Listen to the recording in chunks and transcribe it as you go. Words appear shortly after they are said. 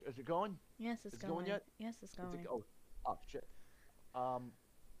going? Yes, it's Is it going yet? Yes, it's going. Oh shit. Um,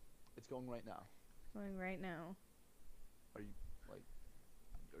 it's going right now. Going right now. Are you like?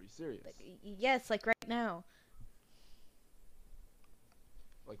 Are you serious? Yes, like right now.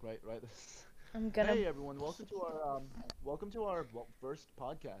 Like right. I'm gonna. Hey everyone, welcome to our first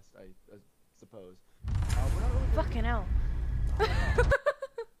podcast. I suppose. We're not really gonna be. Fucking hell. Oh no.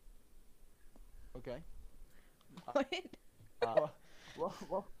 Okay. Uh, What?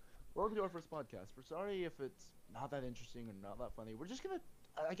 well, welcome to our first podcast. We're sorry if it's not that interesting or not that funny. We're just gonna,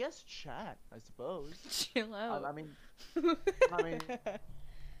 I guess, chat. I suppose. Chill out. I mean,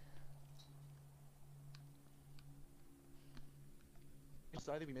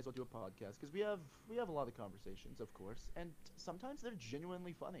 decided we may as well do a podcast because we have a lot of conversations, of course, and sometimes they're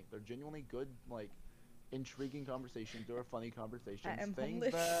genuinely funny. They're genuinely good, like intriguing conversations or funny conversations. I am Things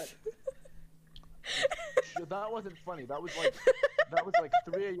homeless. that wasn't funny. That was like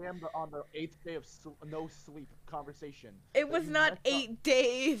 3 a.m. on the 8th day of no sleep conversation. It That was you not messed up. 8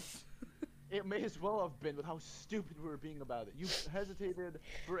 days. It may as well have been with how stupid we were being about it. You hesitated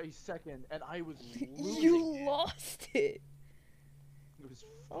for a second, and I was losing You it. lost it. It was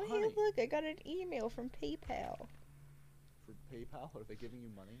Oh, funny. here, look, I got an email from PayPal. For PayPal, are they giving you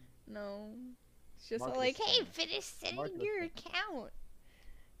money? No. It's just Mark all like, this hey, down. finish setting Mark this your down. account.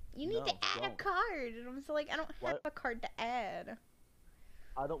 You need No, to add a don't. card. And I'm just like, I don't have What? a card to add.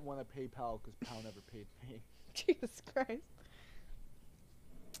 I don't want to PayPal because Pal never paid me. Jesus Christ.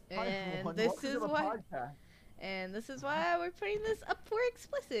 Hi, And everyone. this Welcome is to the why. podcast. And this is why we're putting this up for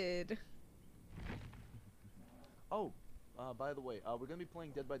explicit. Oh, by the way, we're gonna be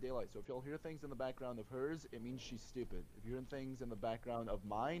playing Dead by Daylight. So if y'all hear things in the background of hers, it means she's stupid. If you're hearing things in the background of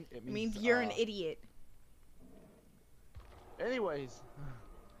mine, it It means means you're an idiot. Anyways,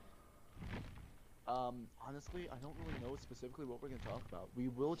 honestly, I don't really know specifically what we're gonna talk about. We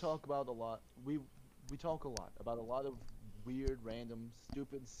will talk about a lot. We talk a lot about a lot of weird, random,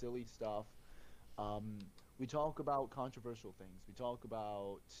 stupid, silly stuff. We talk about controversial things. We talk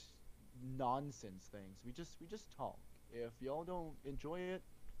about nonsense things. We just talk. If y'all don't enjoy it,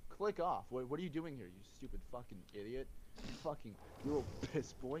 click off. What are you doing here, you stupid fucking idiot? You little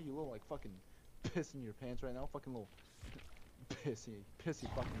piss boy. You little like fucking piss in your pants right now. Fucking little pissy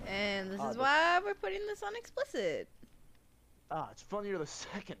fucking. And this is but- why we're putting this on explicit. It's funnier the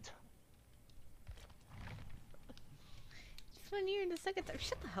second. Just when you're in the second time.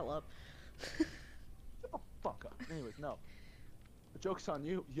 Shut the hell up. Shut the fuck up. Anyways, no. The joke's on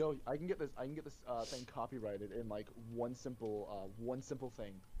you. Yo, I can get this thing copyrighted in like one simple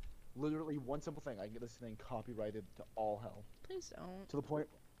thing. Literally one simple thing. I can get this thing copyrighted to all hell. Please don't. To the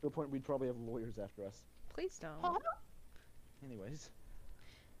point we'd probably have lawyers after us. Please don't. Anyways.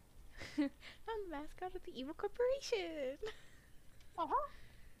 I'm the mascot of the evil corporation. I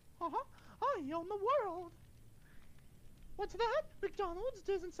own the world. What's that? McDonald's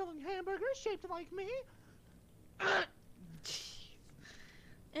isn't selling hamburgers shaped like me. Jeez.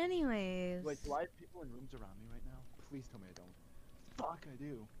 Anyways. Wait, do I have people in rooms around me right now? Please tell me I don't. Fuck, I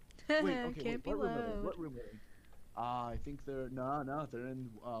do. Wait, okay, Can't be what room are they? loud. What room are they? I think they're they're in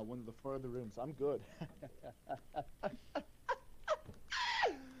one of the further rooms. I'm good.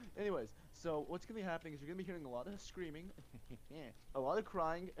 Anyways, so what's gonna be happening is you're gonna be hearing a lot of screaming, a lot of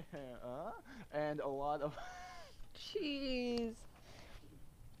crying, and a lot of Jeez.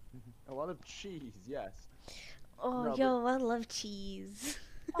 a lot of cheese. Yes. Oh, No, yo, I love cheese.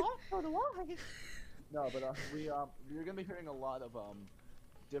 So do I. No, but we're gonna be hearing a lot of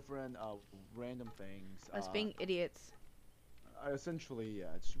different random things. Us being idiots. Essentially, yeah.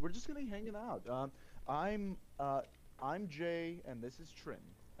 We're just gonna be hanging out. I'm Jay, and this is Trin,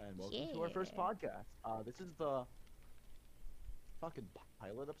 and welcome to our first Yeah. podcast. This is the fucking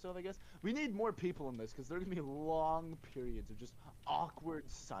pilot episode, I guess. We need more people in this because there are gonna be long periods of just awkward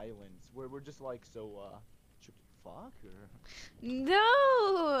silence where we're just like, so should we fuck or?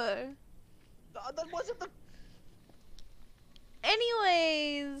 No. That wasn't the.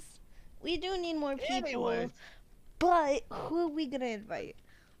 Anyways, we do need more people. Anyways. But who are we gonna invite?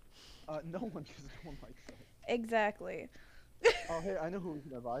 No one, because no one likes it. Exactly. Oh, hey, I know who we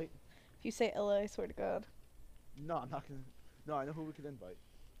can invite. If you say Ella, I swear to God. No, I'm not gonna. No, I know who we can invite.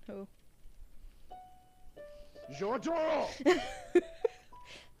 Who? Jotaro!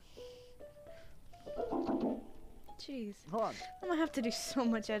 Jeez. Hold on. I'm gonna have to do so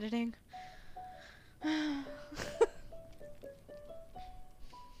much editing.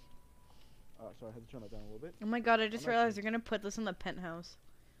 Sorry, I had to turn that down a little bit. Oh my God, I just I'm realized actually- they're gonna put this in the penthouse.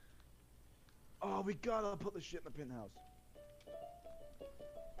 Oh, we gotta put the shit in the penthouse.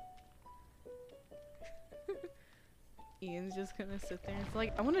 Ian's just gonna sit there and it's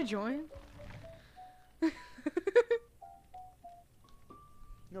like, I wanna join.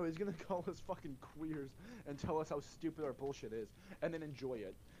 No, he's gonna call us fucking queers and tell us how stupid our bullshit is, and then enjoy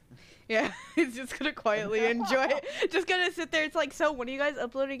it. Yeah, he's just gonna quietly enjoy it. Just gonna sit there. It's like, so when are you guys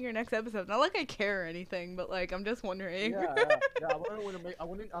uploading your next episode? Not like I care or anything, but like I'm just wondering. Yeah. I want to know when to make. I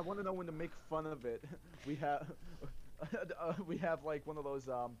want to know when to make fun of it. We have, we have like one of those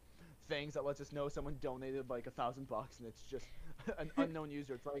things that lets us know someone donated like $1,000, and it's just an unknown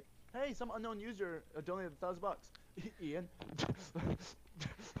user. It's like, hey, some unknown user donated $1,000. Ian.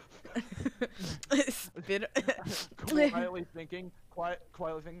 Spit. quietly thinking.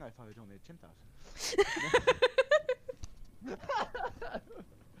 Quietly thinking. I thought I donated 10,000.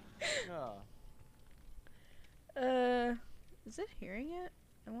 Is it hearing it?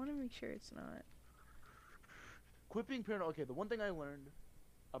 I want to make sure it's not. Quit being paranoid. Okay, the one thing I learned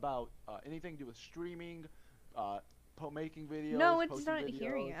about anything to do with streaming, making videos. No, it's posting not videos.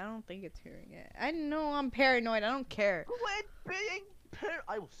 hearing it. I don't think it's hearing it. I know I'm paranoid. I don't care. Quit being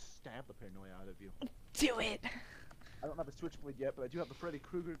I will stab the paranoia out of you. Do it. I don't have a switchblade yet, but I do have the Freddy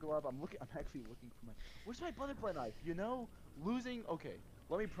Krueger glove. I'm actually looking for my. Where's my butterfly knife? You know, losing. Okay,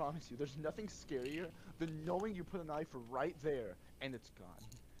 let me promise you, there's nothing scarier than knowing you put a knife right there and it's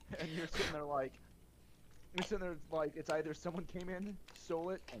gone, and you're sitting there like. You're sitting there like it's either someone came in,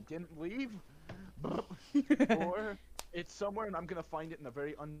 stole it, and didn't leave, or it's somewhere and I'm gonna find it in a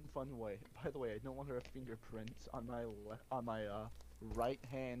very unfun way. By the way, I no longer have fingerprints on my right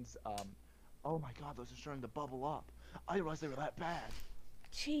hand's. Oh my God, those are starting to bubble up. I didn't realize they were that bad.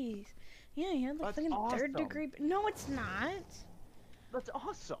 Jeez. Yeah, you had like That's fucking awesome. 3rd degree. No, it's not. That's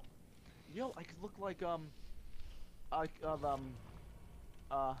awesome. Yo, I could look like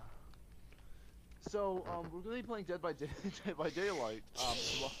So we're gonna be playing Dead by Daylight.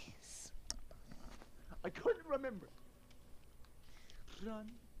 Well, I couldn't remember. Sorry,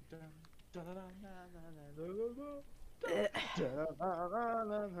 no,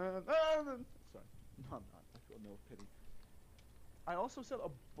 I'm not. I feel no pity. I also set a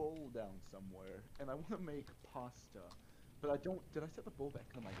bowl down somewhere, and I want to make pasta, but I don't. Did I set the bowl back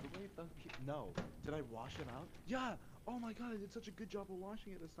in the microwave? No. Did I wash it out? Yeah. Oh my God, I did such a good job of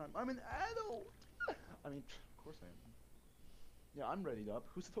washing it this time. I'm an adult. I mean, of course I am. Yeah, I'm readied up.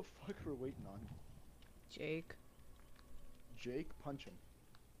 Who's the fuck we're waiting on? Jake. Jake, punch him.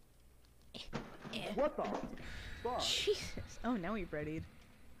 What the fuck? Jesus. Oh, now we readied.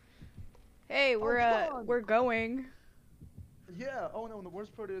 Hey, come we're on. going. Yeah, oh no, and the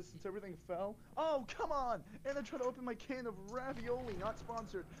worst part is, since everything fell, oh, come on! And I tried to open my can of ravioli, not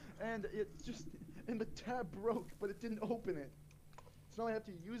sponsored, and it just, and the tab broke, but it didn't open it. So now I have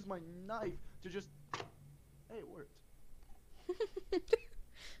to use my knife to just, hey, it worked.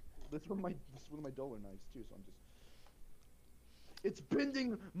 This is one of my duller knives too, so I'm just, it's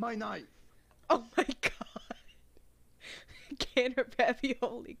bending my knife! Oh my God. Can of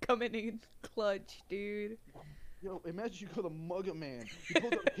ravioli coming in clutch, dude. Yo, imagine you go to Mug a Man, you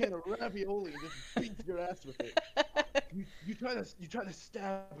pull up a can of ravioli and just beats your ass with it. You try to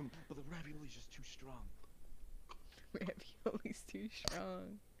stab him, but the ravioli's just too strong. Ravioli's too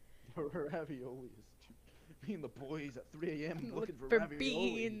strong. Her ravioli is too. Me and the boys at 3 a.m. looking for ravioli.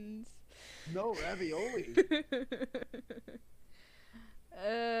 beans. No ravioli.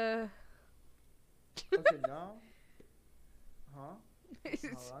 Okay, now. Huh?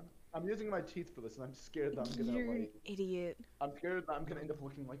 Hold on. I'm using my teeth for this, and I'm scared that I'm gonna You're an like. idiot. I'm scared that I'm gonna end up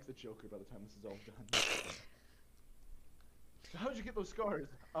looking like the Joker by the time this is all done. So how'd you get those scars?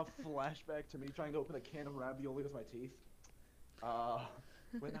 A flashback to me trying to open a can of ravioli with my teeth.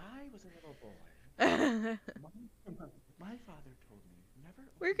 When I was a little boy, my father told me never.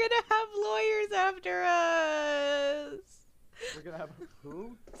 We're gonna have lawyers after us. We're gonna have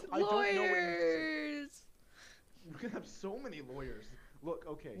who? I don't know what you Lawyers. We're gonna have so many lawyers. Look,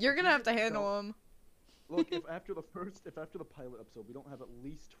 okay. You're gonna have to handle them. Look, if after the pilot episode we don't have at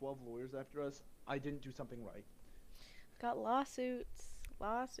least 12 lawyers after us, I didn't do something right. Got lawsuits.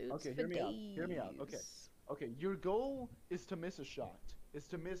 Lawsuits Okay, for hear me out. days. Hear me out. Okay, your goal is to miss a shot.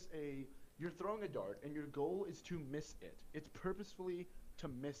 You're throwing a dart, and your goal is to miss it. It's purposefully to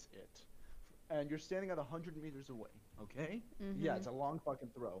miss it. And you're standing at 100 meters away, okay? Yeah, it's a long fucking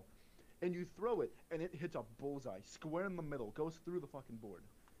throw. And you throw it, and it hits a bullseye, square in the middle, goes through the fucking board.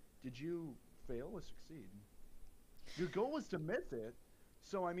 Did you fail or succeed? Your goal was to miss it,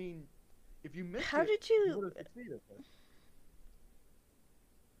 so I mean, if you missed How it, did you? would have succeeded.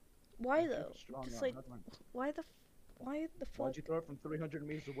 Why Keep though? it strong Just arm, like, that's my- why the fuck? Why'd you throw it from 300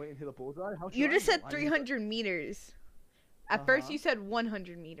 meters away and hit a bullseye? How You should just I said know? I mean, 300 meters. At first Uh-huh. you said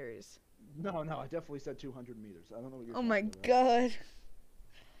 100 meters. No, no, I definitely said 200 meters. I don't know what you're Oh talking my about. god.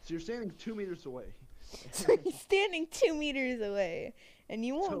 So you're standing 2 meters away. So he's standing 2 meters away, and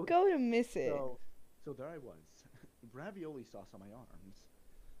you won't So- go to miss it. So there I was, ravioli sauce on my arms.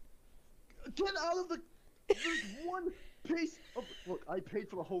 Get out of the. There's one piece of. Look, I paid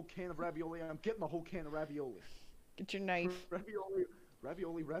for the whole can of ravioli. I'm getting the whole can of ravioli. Get your knife.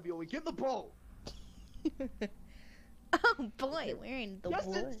 Ravioli. Get the bowl. Oh boy, we're in the Yes,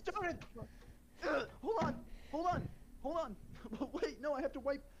 woods. it started. Hold on. Wait, no, I have to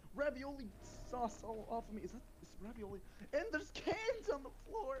wipe ravioli sauce all off of me. Is ravioli? And there's cans on the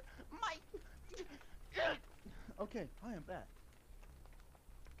floor. Okay, I am back.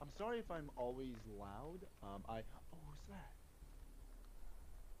 I'm sorry if I'm always loud. Oh, who's that?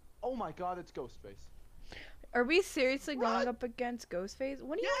 Oh my God, it's Ghostface. Are we seriously Run! going up against Ghostface?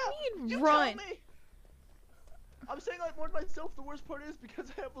 What do you mean you run? tell me. I'm saying I warned myself. The worst part is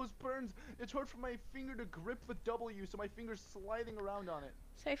because I have those burns. It's hard for my finger to grip the W, so my finger's sliding around on it.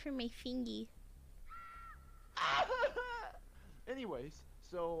 Sorry for my fingy. Anyways,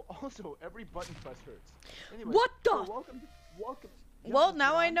 so also every button press hurts. Anyways, What the? so welcome. Yeah, Well, that's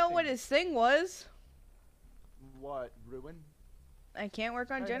now what I I'm know what saying. his thing was. What, ruin? I can't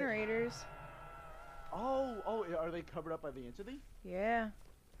work on Hey. generators. Oh, are they covered up by the entity? Yeah.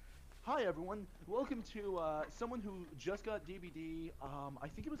 Hi everyone, welcome to someone who just got DVD. I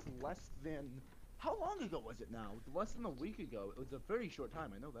think it was less than. How long ago was it now? Less than a week ago. It was a very short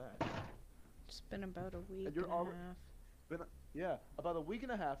time. I know that. It's been about a week and you're a alre- half. Yeah, about a week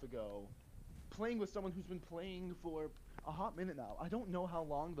and a half ago, playing with someone who's been playing for a hot minute now. I don't know how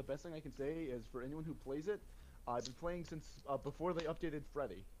long. The best thing I can say is for anyone who plays it, I've been playing since before they updated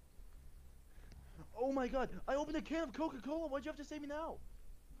Freddy. Oh my God! I opened a can of Coca-Cola. Why'd you have to save me now?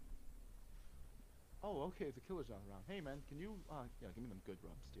 Oh, okay. The killer's not around. Hey, man, can you? Yeah, give me them good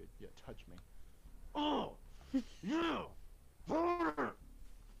rubs, dude. Yeah, touch me. Oh, yeah.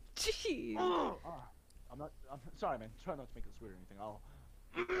 Jeez. Oh. I'm sorry, man. Try not to make this weird or anything.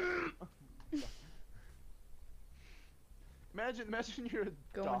 Imagine you're a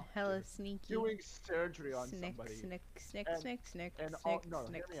Going doctor hella sneaky. doing surgery on Snick, somebody. snick, snick, And- snick, snick, and snick, all- no,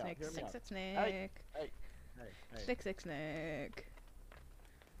 snick, hear me out, snick, hear me snick, out. snick, Hey. snick, snick, snick, snick.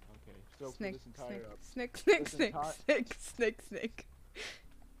 Okay, so Snick, for this entire snick, snick, this snick, entire- snick, snick, snick.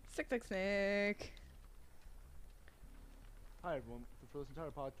 Snick, snick, snick. Hi everyone. For this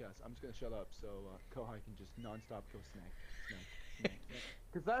entire podcast, I'm just gonna shut up so Kohai can just non-stop go snack.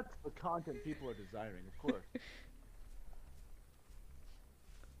 Because that's the content people are desiring, of course.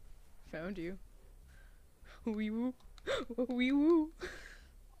 Found you. Wee woo. Wee woo.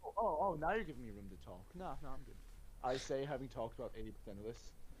 Oh, now you're giving me room to talk. No, I'm good. I say, having talked about 80% of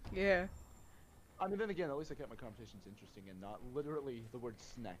this. Yeah. I mean, then again, at least I kept my conversations interesting and not literally the word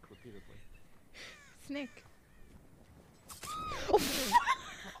snack repeatedly. Snick.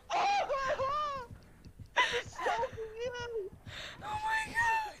 Oh my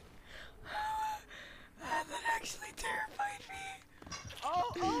god! That actually terrified me.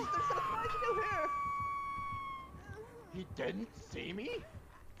 Oh, there's a fight here! He didn't see me?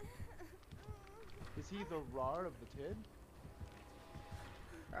 Is he the RAR of the TID?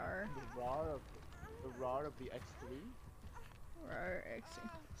 Rar. The RAR of the X3? Rar.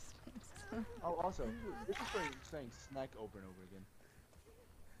 Oh, also, this is saying snack over and over again.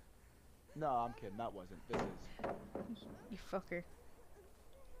 No, I'm kidding. That wasn't. This is. You fucker.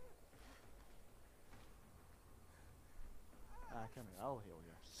 Come here. I'll heal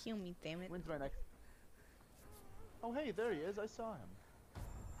you. Heal me, damn it. When's my next? Oh, hey, there he is. I saw him.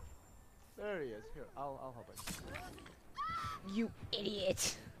 There he is. Here, I'll help it. You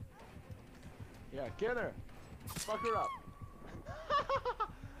idiot. Yeah, get her. Fuck her up.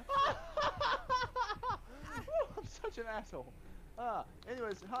 I'm such an asshole.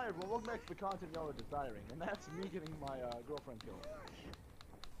 Anyways, hi everyone. Welcome back to the content y'all are desiring, and that's me getting my girlfriend killed.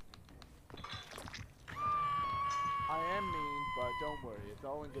 I am mean, but don't worry, it's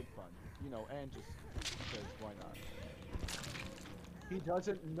all in good fun. You know, and just because why not? He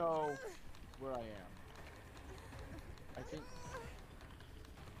doesn't know where I am. I think.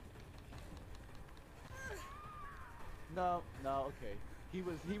 No, okay. He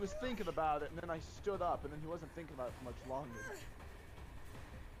was thinking about it, and then I stood up, and then he wasn't thinking about it for much longer.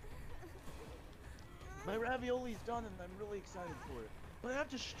 My ravioli's done, and I'm really excited for it. But I have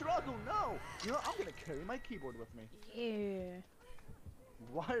to struggle. No, you know I'm gonna carry my keyboard with me. Yeah.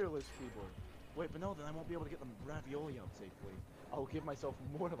 Wireless keyboard. Wait, but no, then I won't be able to get the ravioli out safely. I'll give myself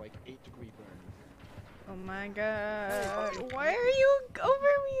more like 8-degree burns. Oh my god. Why are you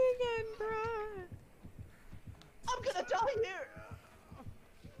over me again, bruh? I'm gonna die here!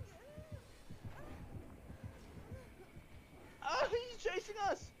 Ah, he's chasing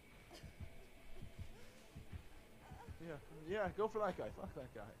us! Yeah, go for that guy. Fuck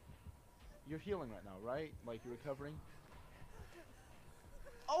that guy. You're healing right now, right? Like, you're recovering?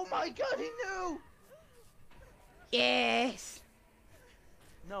 Oh my god, he knew! Yes.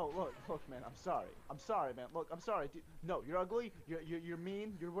 No, look, man, I'm sorry. I'm sorry, man. Look, I'm sorry. No, you're ugly. You're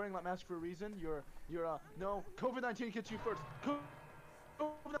mean. You're wearing that mask for a reason. No, COVID-19 gets you first.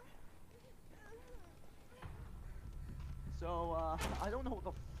 COVID. So, I don't know what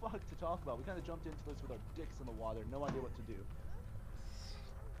the fuck to talk about. We kind of jumped into this with our dicks in the water. No idea what to do.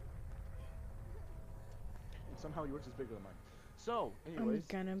 And somehow yours is bigger than mine. So, anyways.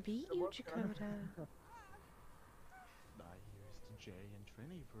 I'm gonna beat you, Dakota. Here's to Jay and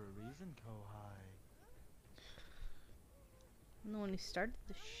Trini for a reason, Kohai. I'm the one who started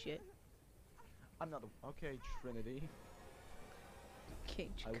the shit. I'm not the. Okay, Trinity. Okay,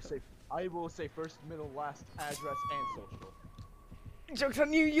 Dakota. I will say first, middle, last, address, and social. Joke's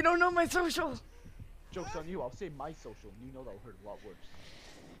on you, you don't know my social! Joke's on you, I'll say my social. You know that'll hurt a lot worse.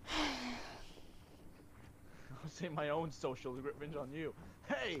 I'll say my own social to revenge on you.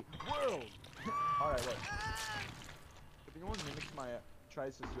 Hey, world! Alright, look. If anyone mimics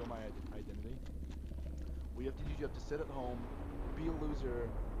tries to steal my identity, you have to sit at home, be a loser,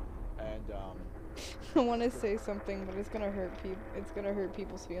 and I want to say something, but it's gonna hurt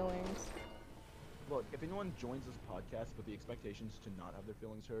people's feelings. Look, if anyone joins this podcast with the expectations to not have their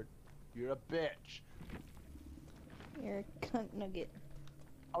feelings hurt, you're a bitch. You're a cunt nugget.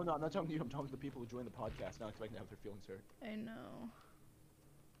 Oh no, I'm not talking to you. I'm talking to the people who join the podcast not expecting to have their feelings hurt. I know.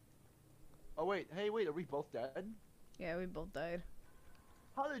 Oh wait, hey, wait, are we both dead? Yeah, we both died.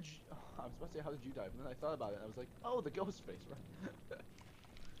 How did you? Oh, I was about to say how did you die, but then I thought about it and I was like, oh, the ghost face, right?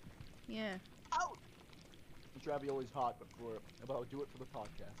 Yeah. Ouch! It's ravioli's hot, but I'll do it for the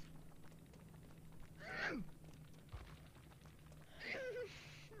podcast.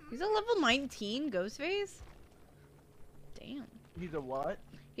 He's a level 19 Ghostface? Damn. He's a what?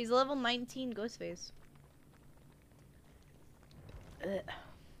 He's a level 19 Ghostface. Ugh.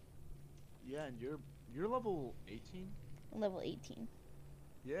 Yeah, and you're level 18? Level 18.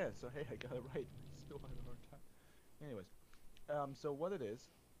 Yeah, so hey, I got it right. I still had a hard time. Anyways, so what it is,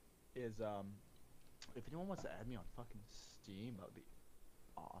 if anyone wants to add me on fucking Steam, that would be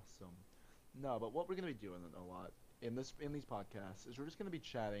awesome. No, but what we're gonna be doing a lot in these podcasts is we're just gonna be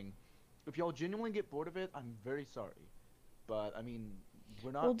chatting. If y'all genuinely get bored of it, I'm very sorry, but I mean,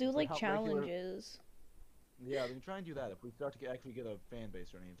 we're not. We'll do like how regular- challenges. Yeah, we can try and do that if we start to actually get a fan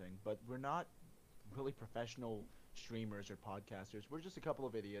base or anything. But we're not really professional streamers or podcasters. We're just a couple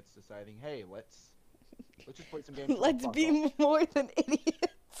of idiots deciding, hey, let's just play some games. Let's be more than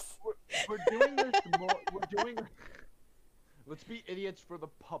idiots. We're doing this more. Let's be idiots for the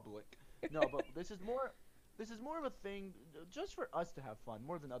public. No, but this is more of a thing just for us to have fun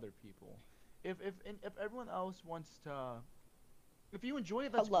more than other people. If everyone else wants to, if you enjoy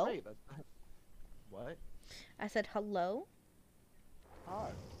it, that's Hello? great. What? I said hello.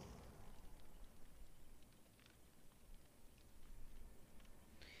 Hi.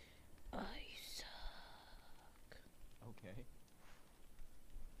 I suck. Okay.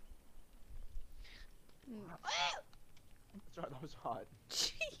 Sorry, that was hot.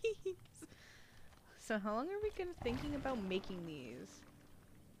 Jeez. So how long are we thinking about making these?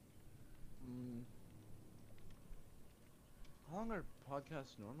 How long are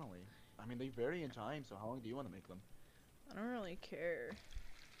podcasts normally? I mean, they vary in time, so how long do you want to make them? I don't really care.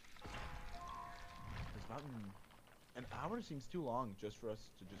 It's about an hour seems too long just for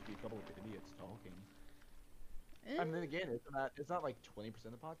us to just be a couple of idiots talking. I mean, then again, it's not like 20%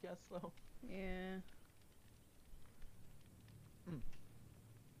 of podcasts though. Yeah.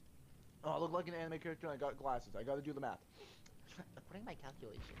 Oh, I look like an anime character and I got glasses. I gotta do the math. According to my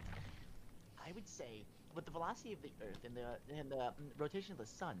calculations, I would say with the velocity of the Earth and the rotation of the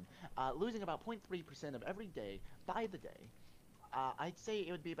Sun, losing about 0.3% of every day by the day, I'd say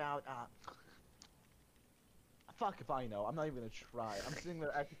it would be about fuck if I know. I'm not even gonna try. I'm sitting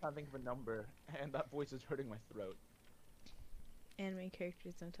there actually trying to think of a number, and that voice is hurting my throat. Anime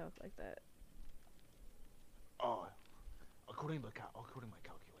characters don't talk like that. Oh, according to my calculations.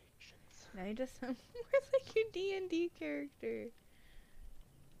 Now you just sound more like your D&D character.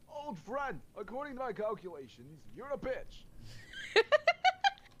 Old friend, according to my calculations, you're a bitch.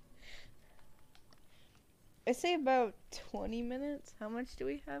 I say about 20 minutes. How much do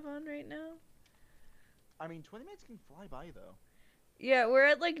we have on right now? I mean, 20 minutes can fly by, though. Yeah, we're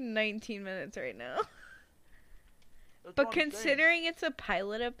at like 19 minutes right now. That's But what I'm saying. considering it's a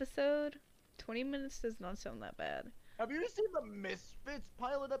pilot episode, 20 minutes does not sound that bad. Have you seen the Misfits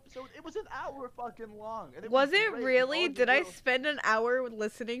pilot episode? It was an hour fucking long, and it Was was it great. really? All the Did I girls- spend an hour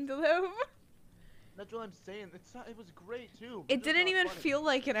listening to them? That's what I'm saying. It's not, it was great too. It didn't even feel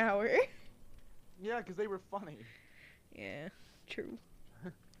like an hour. Yeah, because they were funny. Yeah, true.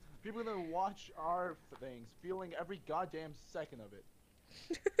 People are gonna watch our things, feeling every goddamn second of it.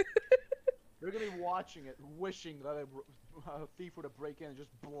 They're gonna be watching it, wishing that a thief were to break in and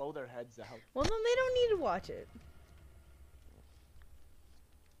just blow their heads out. Well, then they don't need to watch it.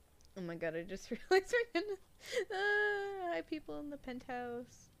 Oh my god, I just realized we're gonna... hi, people in the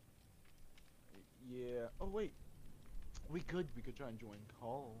penthouse. Yeah. Oh wait. We could try and join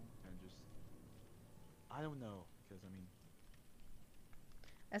call and just. I don't know, because I mean.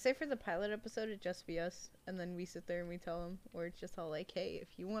 I say for the pilot episode, it just be us, and then we sit there and we tell them, or it's just all like, hey,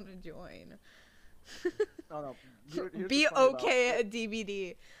 if you want to join. No, no. Here's Be what's funny okay about at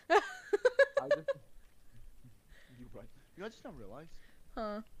DVD. I just. You right. You know, I just don't realize.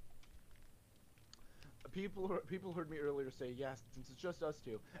 Huh. People heard me earlier say yes, since it's just us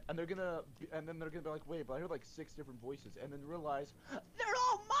two, and then they're gonna be like, wait, but I heard like 6 different voices, and then realize they're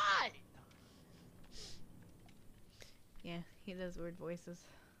all mine. Yeah, he does weird voices.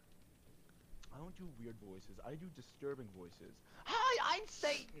 I don't do weird voices. I do disturbing voices. Hi, I'm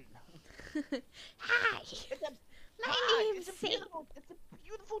Satan. Hi! My name's It's a Satan.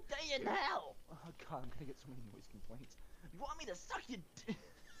 beautiful day in hell. Oh god, I'm gonna get so many noise complaints. You want me to suck your dick?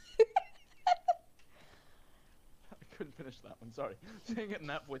 I couldn't finish that one. Sorry. Saying it in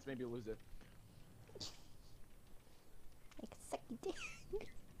that voice made me lose it. Like a sucky dick.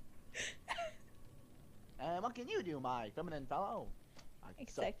 What can you do, my feminine fellow? I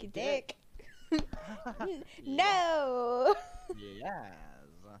Suck your dick. Yeah. No! Yes.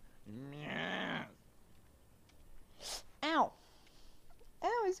 Yes. Ow.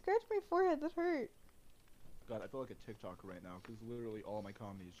 Ow, I scratched my forehead. That hurt. God, I feel like a TikToker right now, because literally all my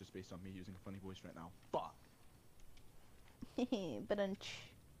comedy is just based on me using a funny voice right now. Fuck. Ba-dunch.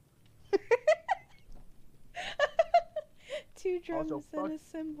 2 drums Also, and fuck- a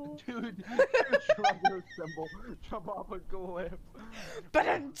cymbal. Dude, drop your symbol. Jump off a cliff.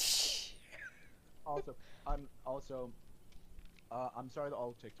 Ba-dunch. Also, I'm sorry to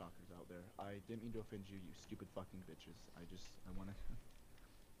all TikTokers out there. I didn't mean to offend you, you stupid fucking bitches. I wanna...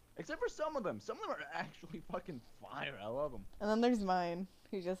 Except for some of them. Some of them are actually fucking fire. I love them. And then there's mine,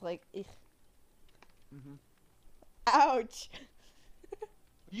 who's just like, ugh. Mm-hmm. Ouch.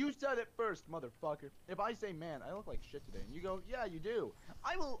 You said it first, motherfucker. If I say, man, I look like shit today, and you go, yeah, you do,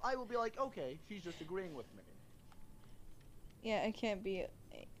 I will be like, okay, she's just agreeing with me. Yeah, I can't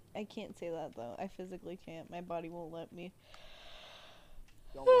say that though. I physically can't. My body won't let me.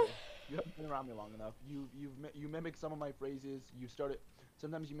 Don't worry. You haven't been around me long enough. You mimic some of my phrases. You started.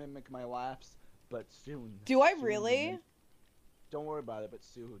 Sometimes you mimic my laughs, but soon. Do I soon really? you'll don't worry about it, but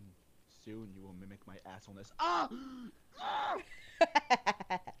soon you will mimic my assholeness. Ah! Ah!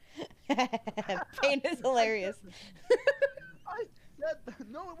 Pain is hilarious. I said that.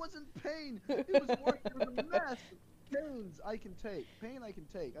 No, it wasn't pain. It was work. It was a mess. Pains I can take. Pain I can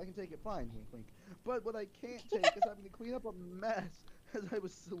take. I can take it fine, wink wink. But what I can't take is having to clean up a mess as I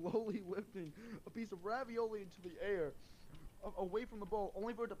was slowly lifting a piece of ravioli into the air, away from the bowl,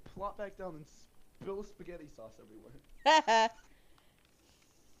 only for it to plop back down and spill spaghetti sauce everywhere.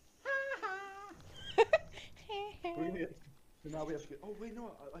 So now we have to get. Oh wait,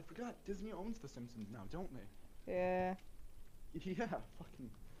 no, I forgot. Disney owns The Simpsons now, don't they? Yeah. Yeah, fucking.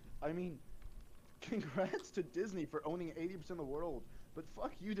 I mean, congrats to Disney for owning 80% of the world, but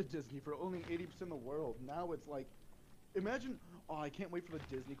fuck you to Disney for owning 80% of the world. Now it's like, imagine. Oh, I can't wait for the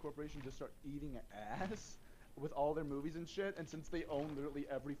Disney Corporation to start eating ass with all their movies and shit. And since they own literally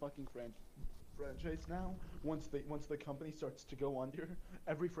every fucking franchise now, once the company starts to go under,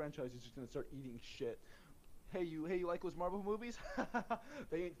 every franchise is just gonna start eating shit. Hey, you like those Marvel movies?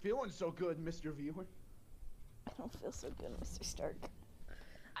 They ain't feeling so good, Mr. Viewer. I don't feel so good, Mr. Stark.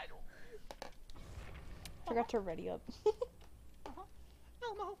 I don't. Forgot to ready up.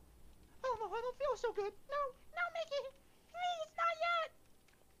 Elmo, I don't feel so good. No, Mickey, please, not yet.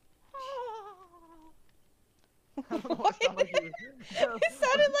 I don't know. It sounded like It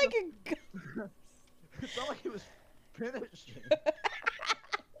sounded like a. It sounded like he was finishing.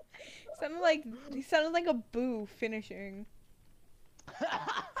 He sounded like a boo finishing.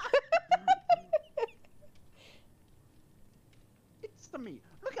 It's the me.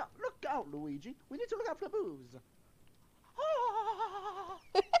 Look out, Luigi. We need to look out for the booze.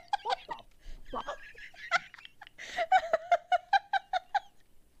 What the fuck?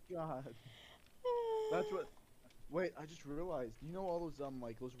 God. That's what. Wait, I just realized. You know all those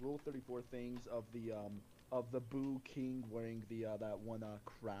like those Rule 34 things of the of the Boo King wearing the that one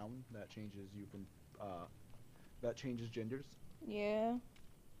crown that changes you from that changes genders. Yeah.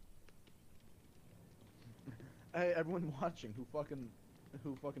 Hey, everyone watching, who fucking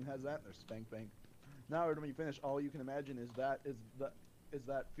has that in their spank bank? Now, when you finish, all you can imagine is that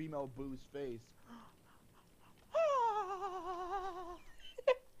female Boo's face.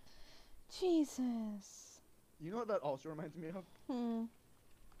 Jesus. You know what that also reminds me of? Hmm.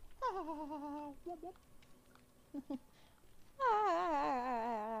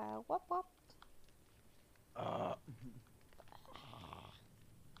 Ah, whoop whoop. Uh,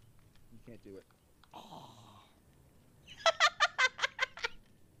 you can't do it.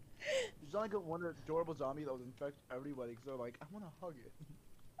 You sound like one adorable zombie that would infect everybody because they're like, I want to hug it.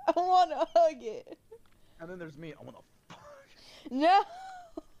 I wanna hug it. And then there's me, I want to fuck. No.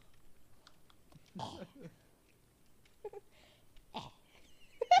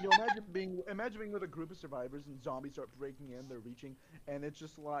 You know, imagine being with a group of survivors and zombies start breaking in, they're reaching, and it's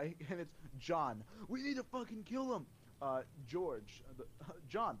just like, and it's John. We need to fucking kill him. George,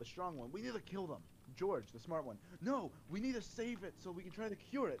 John, the strong one. We need to kill them. George, the smart one. No, we need to save it so we can try to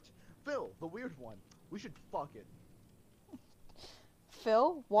cure it. Phil, the weird one. We should fuck it.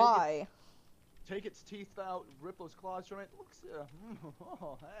 Phil, why? Take its teeth out, rip those claws from it. Looks,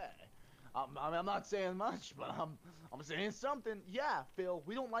 oh, hey. I'm not saying much, but I'm saying something. Yeah, Phil,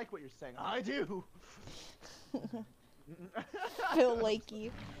 we don't like what you're saying. I do. Phil Lakey.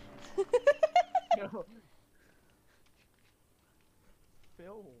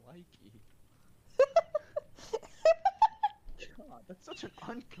 Phil Likey. God, that's such an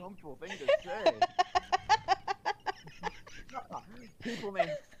uncomfortable thing to say. People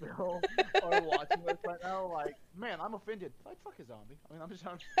named Phil are watching this right now like, man, I'm offended. I'd fuck a zombie. I mean, I'm just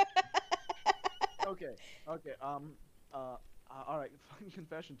Okay, alright, fucking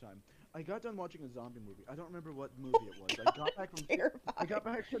confession time. I got done watching a zombie movie. I don't remember what movie it was. I got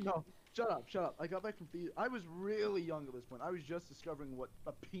back from no, shut up. I got back from theater. I was really young at this point. I was just discovering what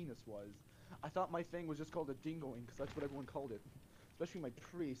a penis was. I thought my thing was just called a dingoing, because that's what everyone called it. Especially my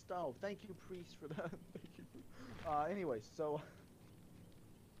priest. Oh, thank you, priest, for that. Thank you. Anyway, so...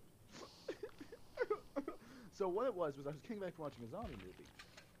 So what it was I was getting back from watching a zombie movie.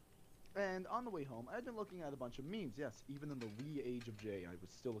 And on the way home, I had been looking at a bunch of memes. Yes, even in the wee age of J, I was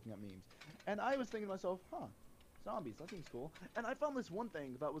still looking at memes. And I was thinking to myself, huh, zombies, that seems cool. And I found this one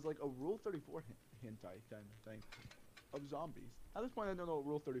thing that was like a Rule 34 hentai kind of thing of zombies. At this point, I didn't know what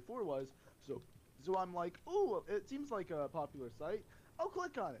Rule 34 was, so I'm like, ooh, it seems like a popular site. I'll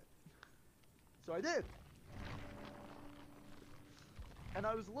click on it. So I did. And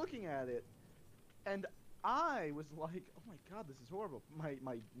I was looking at it, and I was like, oh my god, this is horrible.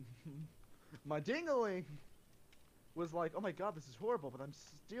 My dingling was like, oh my god, this is horrible, but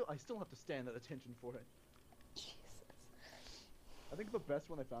I still have to stand at attention for it. Jesus. I think the best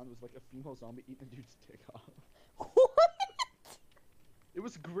one I found was like a female zombie eating a dude's dick off. What? It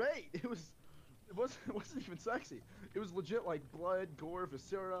was great. It wasn't even sexy. It was legit like blood, gore,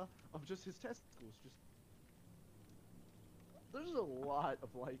 viscera of just his testicles. There's a lot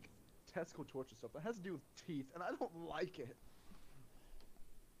of like testicle torture stuff that has to do with teeth, and I don't like it.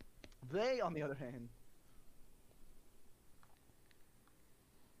 They, on the other hand,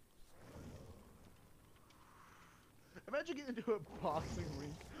 imagine getting into a boxing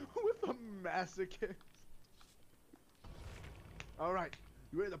rink with a masochist. All right,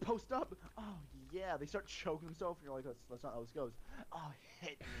 you ready to post up? Oh yeah, they start choking themselves, and you're like, that's not how this goes. Oh,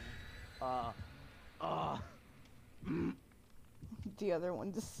 hit me. The other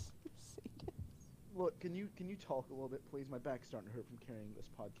one just. Look, can you talk a little bit, please? My back's starting to hurt from carrying this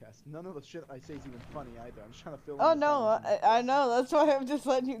podcast. None of the shit I say is even funny either. I'm just trying to fill in Oh the no, silence. I know. That's why I'm just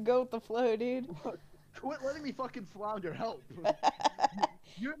letting you go with the flow, dude. Look, quit letting me fucking flounder. Help.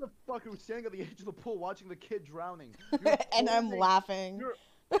 You're the fucker who's standing at the edge of the pool watching the kid drowning. And I'm laughing. You're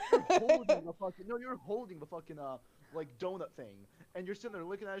holding the fucking you're holding the fucking like donut thing, and you're sitting there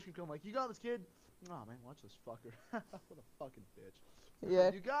looking at it and like, you got this, kid? Oh man, watch this fucker. What a fucking bitch.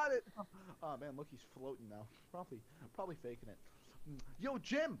 Yeah. You got it. Oh man, look, he's floating now. Probably faking it. Yo,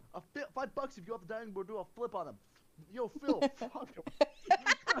 Jim, $5 if you off the diving board, do a flip on him. Yo, Phil, fuck him.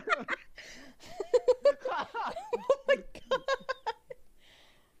 Oh my god.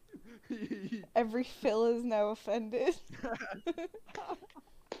 Every Phil is now offended.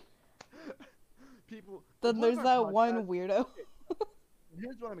 People. Then there's that one weirdo.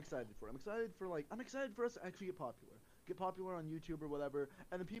 Here's what I'm excited for. I'm excited for us to actually get popular on YouTube or whatever.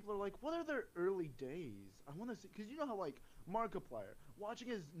 And then people are like, what are their early days? I want to see, because you know how like Markiplier, watching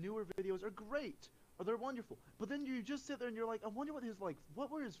his newer videos are great, or they're wonderful. But then you just sit there and you're like, I wonder what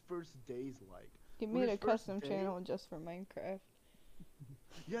were his first days like. He When made his a first custom day- channel just for Minecraft.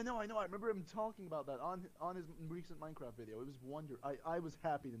 Yeah, no, I know. I remember him talking about that on his recent Minecraft video. It was I was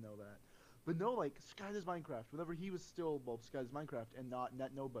happy to know that. But no, like Sky does Minecraft. Whenever he was still Sky does Minecraft and not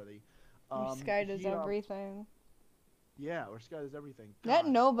Net Nobody. Sky does he, everything. Yeah, or Sky does everything. Net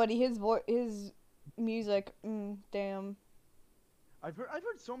God. Nobody, his music, damn. I've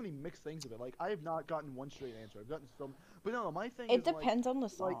heard so many mixed things of it. Like I have not gotten one straight answer. I've gotten some, but no, my thing It is like, depends on the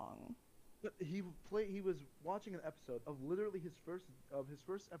song. he was watching an episode of literally his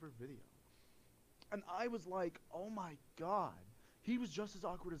first ever video, and I was like, oh my god, he was just as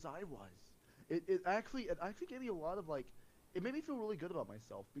awkward as I was. It actually gave me a lot of like, it made me feel really good about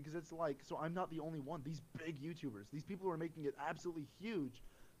myself because it's like, so I'm not the only one. These big YouTubers, these people who are making it absolutely huge,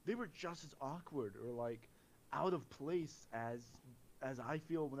 they were just as awkward or like out of place as I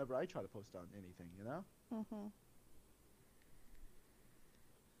feel whenever I try to post on anything, you know? Mhm.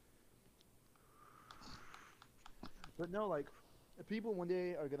 But no, like, people one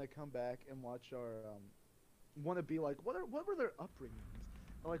day are gonna come back and watch our, want to be like, what were their upbringings?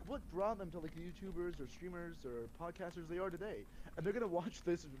 Or like, what brought them to like the YouTubers or streamers or podcasters they are today? And they're gonna watch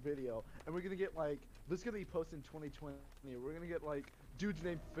this video, and we're gonna get like, this is gonna be posted in 2020. We're gonna get like dudes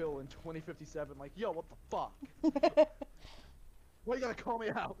named Phil in 2057, like, yo, what the fuck? Why you gotta call me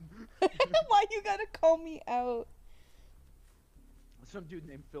out? Why you gotta call me out? Some dude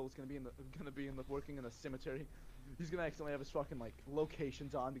named Phil is gonna be working in a cemetery. He's gonna accidentally have his fucking like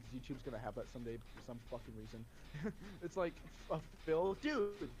locations on because YouTube's gonna have that someday for some fucking reason. It's like Phil, dude,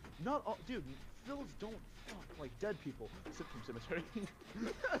 not all, dude. Phils don't fuck like dead people. Except from cemetery.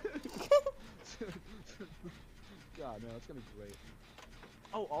 God, man, that's gonna be great.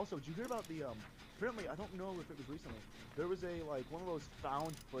 Oh, also, did you hear about the apparently, I don't know if it was recently, there was a like one of those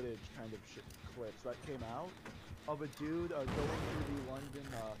found footage kind of clips that came out of a dude going through the London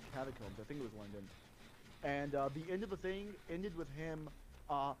catacombs. I think it was London. And the end of the thing ended with him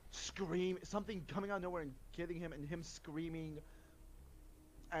something coming out of nowhere and getting him, and him screaming.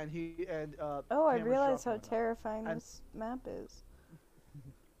 And Oh, I cameras realize how dropping on terrifying And- this map is.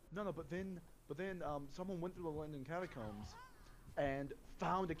 No, but then someone went through the London catacombs and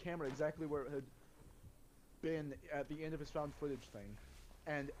found a camera exactly where it had been at the end of his found footage thing,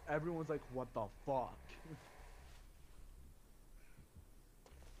 and everyone's like, "What the fuck?"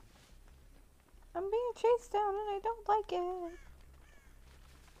 I'm being chased down and I don't like it.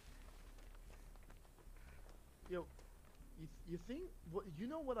 Yo, you think what you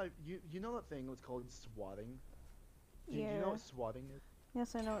know what you know that thing was called swatting? Do you know what swatting is?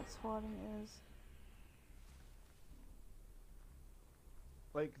 Yes, I know what swatting is.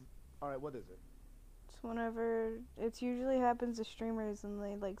 Like, all right, what is it? It's whenever it usually happens to streamers and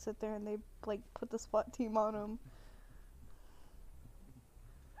they like sit there and they like put the SWAT team on them.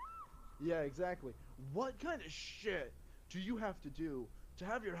 Yeah, exactly. What kind of shit do you have to do to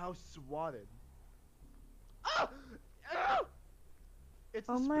have your house swatted? Ah! Ah! It's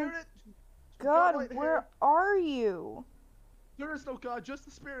the Oh my spirit. God, Right where here. are you? There is no God, just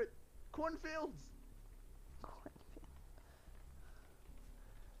the spirit. Cornfields. I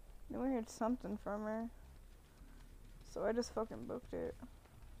knew we heard something from her. So I just fucking booked it.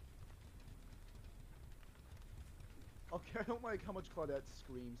 Okay, I don't like how much Claudette's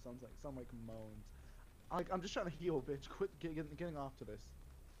scream sound like moans. I'm just trying to heal, bitch. Quit getting off to this.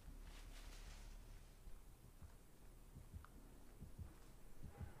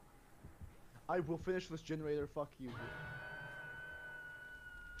 I will finish this generator. Fuck you.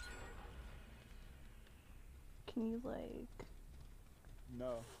 Can you like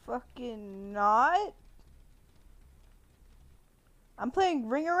No. fucking not? I'm playing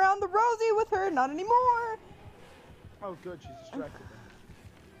Ring Around the Rosie with her, not anymore. Oh, good. She's distracted.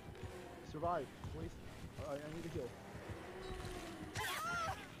 Survive, please. I need to heal.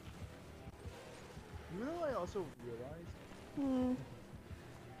 You know, I also realized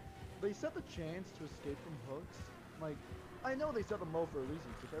they set the chance to escape from hooks. Like, I know they set them low for a reason.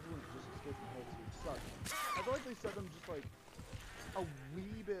 Because if everyone could just escape from hooks, it would suck. I feel like they set them just like a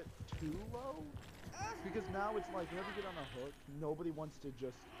wee bit too low. Because now it's like whenever you get on a hook, no one wants to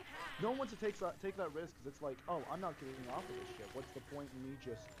take that risk because it's like, oh, I'm not getting off of this shit. What's the point in me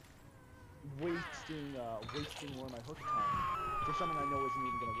just wasting more of my hook time for something I know isn't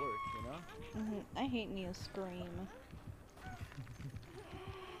even gonna work, you know? I hate Neil Scream.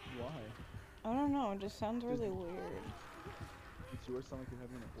 Why? I don't know, it just sounds really weird. It's yours sound like you're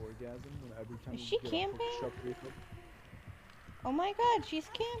having an orgasm when every time Is you she get a hook camping? shoved through your hook. Oh my God, she's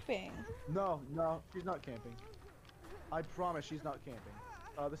camping. No, she's not camping. I promise she's not camping.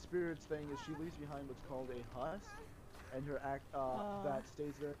 The spirits thing is she leaves behind what's called a husk, and her act that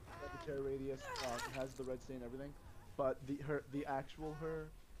stays there, arbitrary radius, has the red stain and everything, but the actual her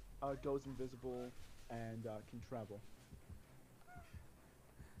goes invisible and can travel.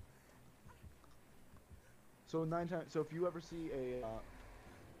 So so if you ever see a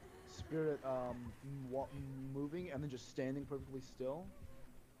spirit moving and then just standing perfectly still,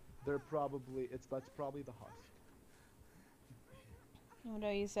 that's probably the husk. No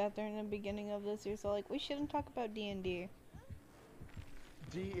doubt you sat there in the beginning of this, you're so like, we shouldn't talk about D&D.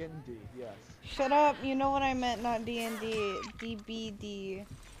 D&D, yes. Shut up, you know what I meant, not D&D. DBD.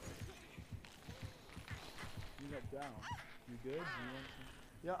 You got down. You good? You want some?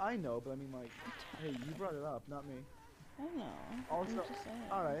 Yeah, I know, but I mean, like, hey, you brought it up, not me. I know. Also,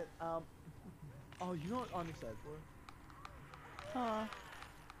 alright, oh, you know what I'm excited for? Huh.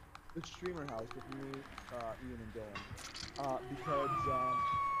 The streamer house with me, Ian and Dylan. Because,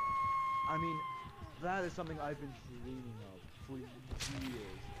 I mean, that is something I've been dreaming of for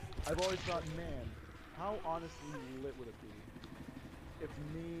years. I've always thought, man, how honestly lit would it be if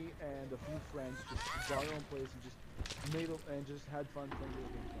me and a few friends just got our own place and just made and just had fun playing video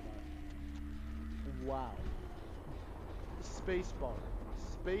games like that. Wow. Spacebar.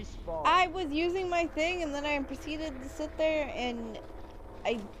 Spacebar. I was using my thing and then I proceeded to sit there and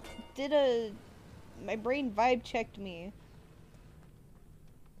I did my brain vibe checked me.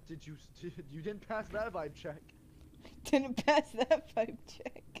 You didn't pass that vibe check. Didn't pass that vibe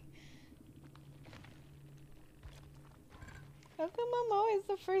check. How come I'm always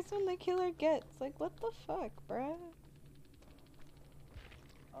the first one the killer gets? Like, what the fuck, bruh?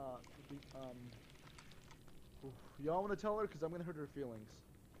 Y'all want to tell her? Because I'm going to hurt her feelings.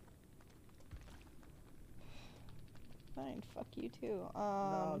 Fine, fuck you too.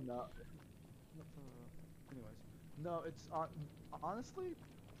 No. Anyways. No, it's, honestly,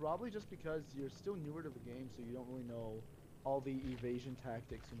 probably just because you're still newer to the game, so you don't really know all the evasion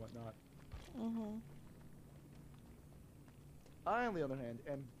tactics and whatnot. Mm-hmm. I, on the other hand,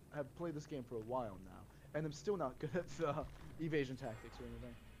 have played this game for a while now, and I'm still not good at the evasion tactics or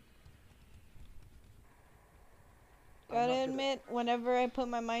anything. Gotta admit, whenever I put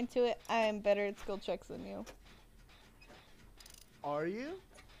my mind to it, I am better at skill checks than you. Are you?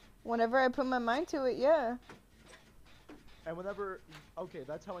 Whenever I put my mind to it, yeah. And whenever, okay,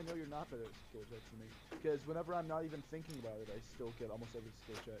 that's how I know you're not better at skill checks than me. Because whenever I'm not even thinking about it, I still get almost every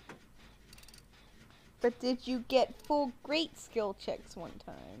skill check. But did you get full great skill checks one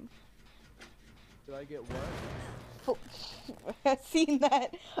time? Did I get what? Full I've seen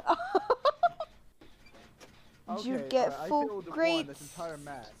that. Did you get full great? This entire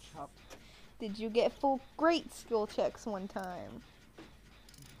match. Did you get full great skill checks one time?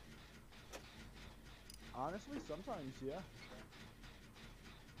 Honestly, sometimes, yeah.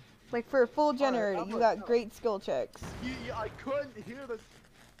 Like for a full generator, you got great skill checks. I couldn't hear the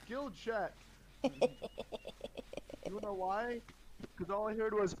skill check. You know why? Because all I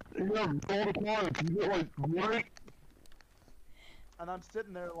heard was, yeah, all the time. You get like, what? And I'm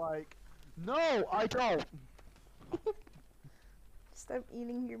sitting there like, no, I don't. Stop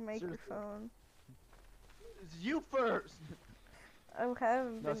eating your microphone. It's you first. I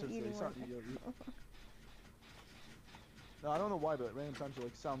haven't been eating my No, I don't know why, but random times it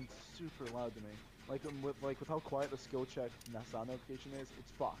like sounds super loud to me. Like with how quiet the skill check sound notification is,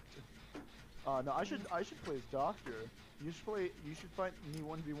 it's fucked. No, I should play as Doctor. You should fight me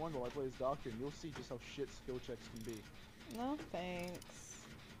 1v1 while I play as Doctor, and you'll see just how shit skill checks can be. No thanks.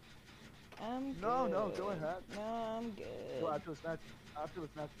 I'm good. No, go ahead. No, I'm good. So after this match,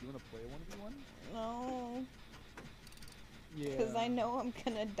 do you wanna play a 1v1? No. Yeah. Because I know I'm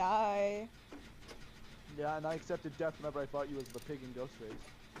gonna die. Yeah, and I accepted death whenever I fought you as the pig in Ghostface.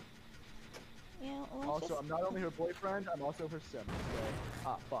 Yeah, well, also, I'm not only her boyfriend, I'm also her sim.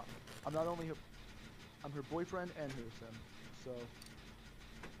 So, fuck. I'm not only I'm her boyfriend and her sim. So.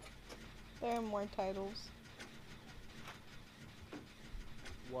 There are more titles.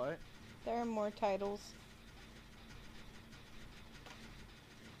 What? There are more titles.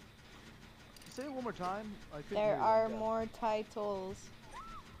 Say it one more time. There are more titles.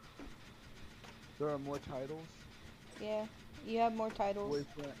 There are more titles? Yeah, you have more titles.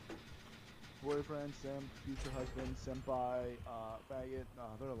 Boyfriend, sim, future husband, senpai, faggot.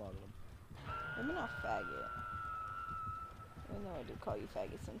 There are a lot of them. Maybe not faggot. Even though I do call you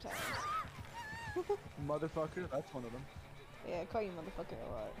faggot sometimes. Motherfucker, that's one of them. Yeah, I call you motherfucker a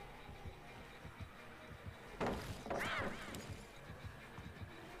lot.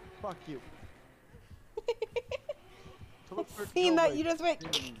 Fuck you. Seeing that, you just went.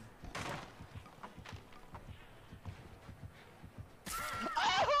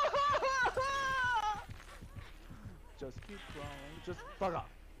 Just keep crawling. Just fuck off.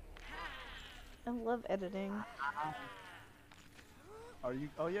 I love editing. Are you?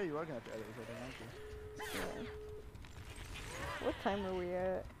 Oh yeah, you are gonna have to edit this, aren't you? Yeah. What time are we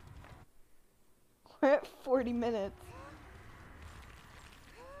at? We're at 40 minutes.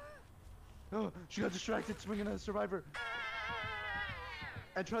 Oh, she got distracted swinging at a survivor.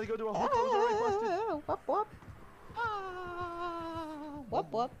 And try to go to a hook that was already busted. Whoop whoop. Ah,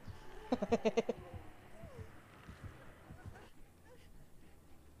 whoop whoop.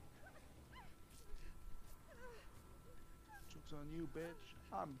 Joke's on you, bitch.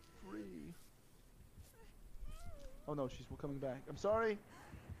 I'm free. Oh no, she's coming back. I'm sorry.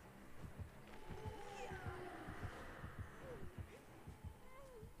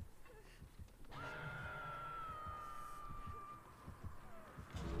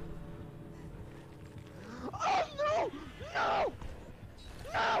 Oh no! No!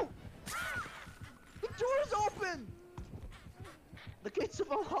 No! The door's open! The gates of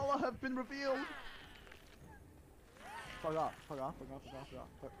Valhalla have been revealed! Fuck off, fuck off, fuck off, fuck off,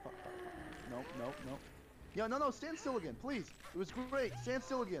 fuck off, fuck. No, no, no. Yeah, no, stand still again, please. It was great, stand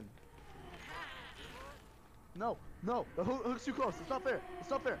still again. No, no, the hook's too close, it's not fair, it's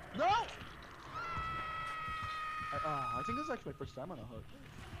not fair. No! I think this is actually my first time on a hook.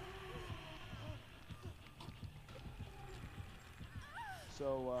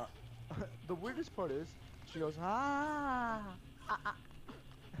 So, the weirdest part is, she goes, ah,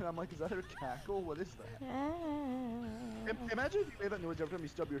 and I'm like, is that her cackle? What is that? Imagine if you made that noise every time you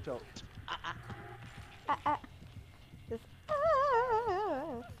stub your toe. Just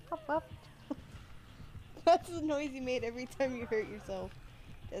hop up. That's the noise you made every time you hurt yourself.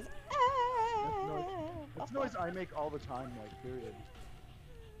 Just That's noise I make all the time, like, period.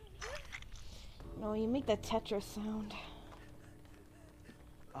 No, you make the Tetris sound.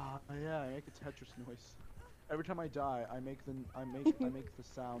 Yeah, I make a Tetris noise. Every time I die, I make the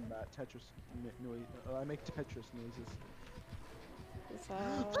sound that Tetris noise. I make Tetris noises.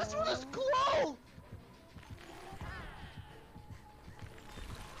 This one is closed.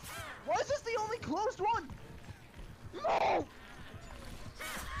 Why is this the only closed one? No!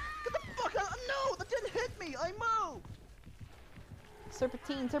 Get the fuck out! No, that didn't hit me. I moved.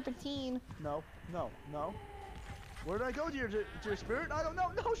 Serpentine, serpentine. No, no, no. Where did I go, dear spirit? I don't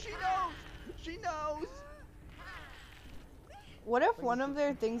know. No, she knows. She knows. What if one of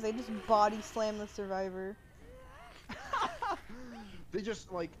their things they just body slam the survivor? They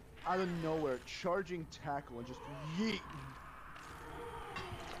just like out of nowhere charging tackle and just yeet.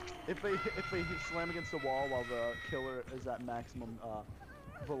 If they slam against the wall while the killer is at maximum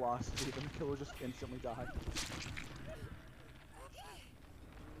velocity, then the killer just instantly dies.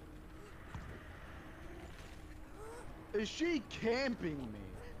 Is she camping me?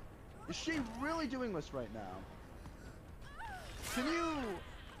 Is she really doing this right now? Can you...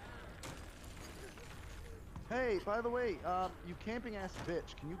 Hey, by the way, you camping ass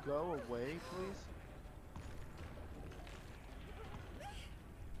bitch, can you go away, please?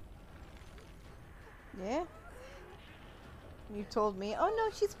 Yeah? You told me, oh no,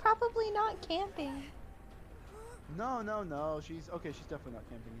 she's probably not camping. No, she's definitely not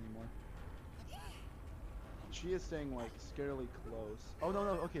camping anymore. She is staying like scarily close. Oh no,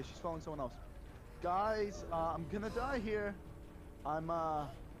 okay, she's following someone else. Guys, I'm gonna die here. I'm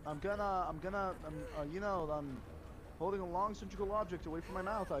holding a long surgical object away from my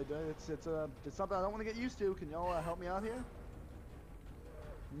mouth. It's something I don't want to get used to. Can y'all help me out here?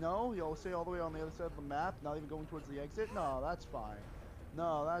 No, y'all stay all the way on the other side of the map, not even going towards the exit. No, that's fine.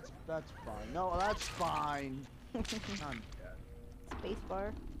 No, that's fine. No, that's fine. I'm dead.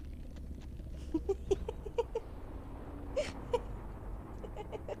 Spacebar.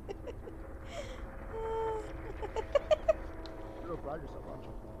 You're proud of yourself, aren't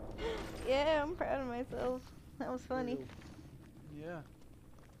you? Yeah, I'm proud of myself. That was funny. Yeah.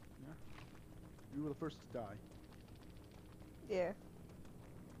 You were the first to die. Yeah.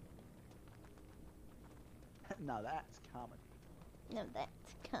 Now that's comedy. No,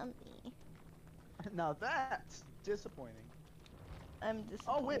 that's comedy. Now that's disappointing. I'm disappointed.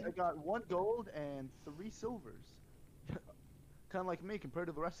 Oh wait, I got 1 gold and 3 silvers. Kind of like me compared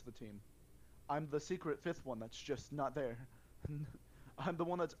to the rest of the team. I'm the secret 5th one that's just not there. I'm the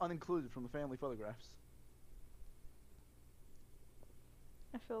one that's unincluded from the family photographs.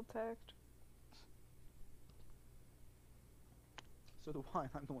 I feel attacked. So do I.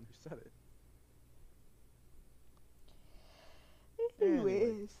 I'm the one who said it.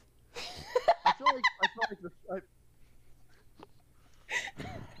 Anyways. I feel like this.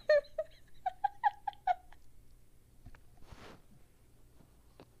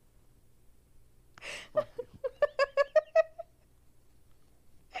 Fuck you.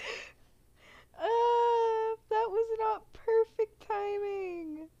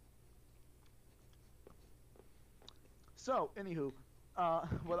 So, anywho,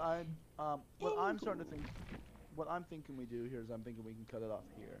 what I'm starting to think, what I'm thinking we do here is I'm thinking we can cut it off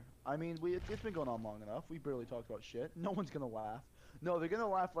here. I mean, it's been going on long enough. We barely talked about shit. No one's gonna laugh. No, they're gonna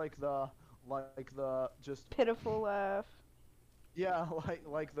laugh like the just Pitiful laugh. yeah,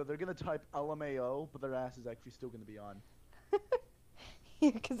 they're gonna type LMAO, but their ass is actually still gonna be on.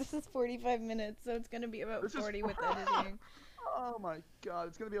 Yeah, because this is 45 minutes, so it's gonna be about This is 40 with editing. Oh my god,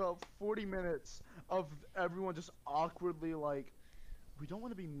 it's gonna be about 40 minutes of everyone just awkwardly like. We don't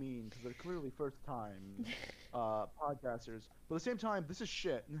want to be mean because they're clearly first time podcasters, but at the same time, this is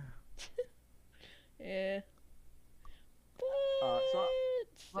shit. Yeah. So,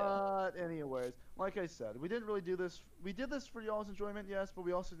 So, but anyways, like I said, we didn't really do this. We did this for y'all's enjoyment, yes, but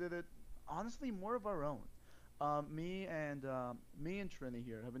we also did it honestly more of our own. Me and Trini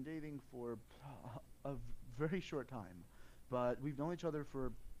here have been dating for a very short time, but we've known each other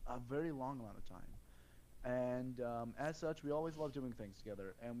for a very long amount of time. And as such, we always love doing things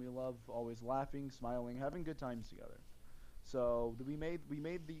together, and we love always laughing, smiling, having good times together. So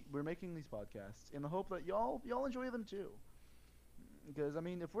we're making these podcasts in the hope that y'all enjoy them too. Because I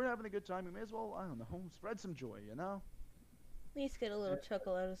mean, if we're having a good time, we may as well, I don't know, spread some joy, you know? at least get a little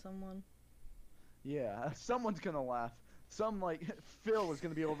chuckle out of someone. Yeah, someone's gonna laugh. Some like Phil is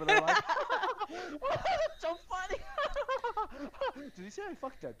gonna be over there like, that's so funny. Did he say I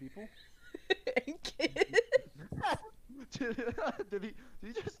fuck dead people?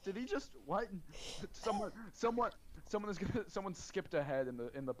 Did he just what? Someone skipped ahead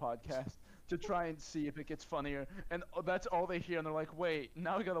in the podcast to try and see if it gets funnier, and that's all they hear, and they're like, wait,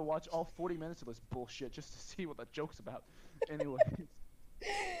 now we gotta watch all 40 minutes of this bullshit just to see what that joke's about. Anyways.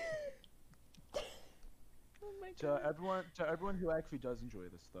 Oh my To everyone who actually does enjoy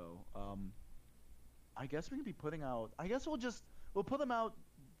this though, I guess we can be putting out. I guess we'll put them out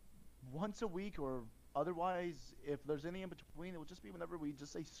once a week, or otherwise, if there's any in between, it will just be whenever we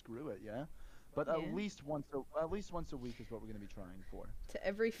just say screw it, yeah. But Yeah. at least once a week is what we're gonna be trying for. To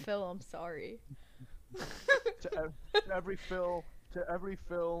every Phil, I'm sorry. To every Phil,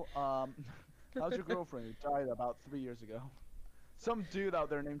 how's your girlfriend who died about 3 years ago? Some dude out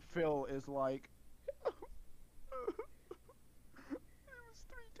there named Phil is like, it was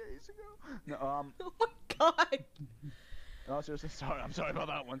 3 days ago. No, Oh my god. no, seriously, sorry. I'm sorry about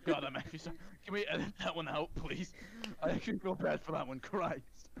that one. God, I'm actually sorry. Can we edit that one out, please? I actually feel bad for that one.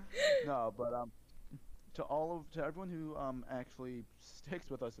 Christ. No, but to everyone who actually sticks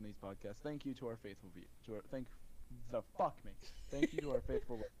with us in these podcasts, thank you to our faithful thank you to our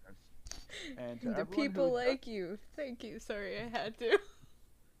faithful listeners. And to The everyone people who like you. Thank you. Sorry, I had to.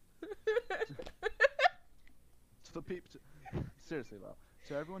 to the peeps. Seriously though,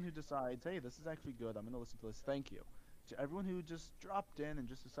 to everyone who decides, hey, this is actually good, I'm gonna listen to this. Thank you. To everyone who just dropped in and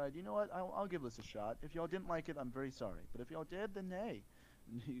just decided, you know what, I'll give this a shot. If y'all didn't like it, I'm very sorry. But if y'all did, then hey,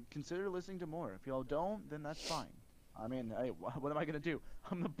 consider listening to more. If y'all don't, then that's fine. I mean, hey, what am I gonna do?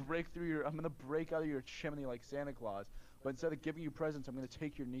 I'm gonna break out of your chimney like Santa Claus. But instead of giving you presents, I'm gonna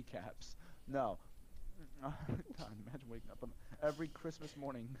take your kneecaps. No. God, imagine waking up on every Christmas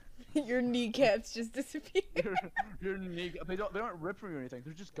morning. Your kneecaps just disappear. Your knee. They aren't ripped from you or anything.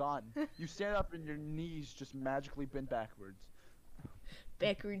 They're just gone. You stand up and your knees just magically bend backwards.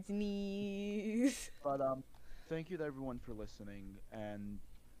 Backwards knees. But thank you to everyone for listening, and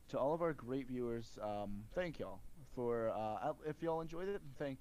to all of our great viewers, thank y'all for if y'all enjoyed it, thank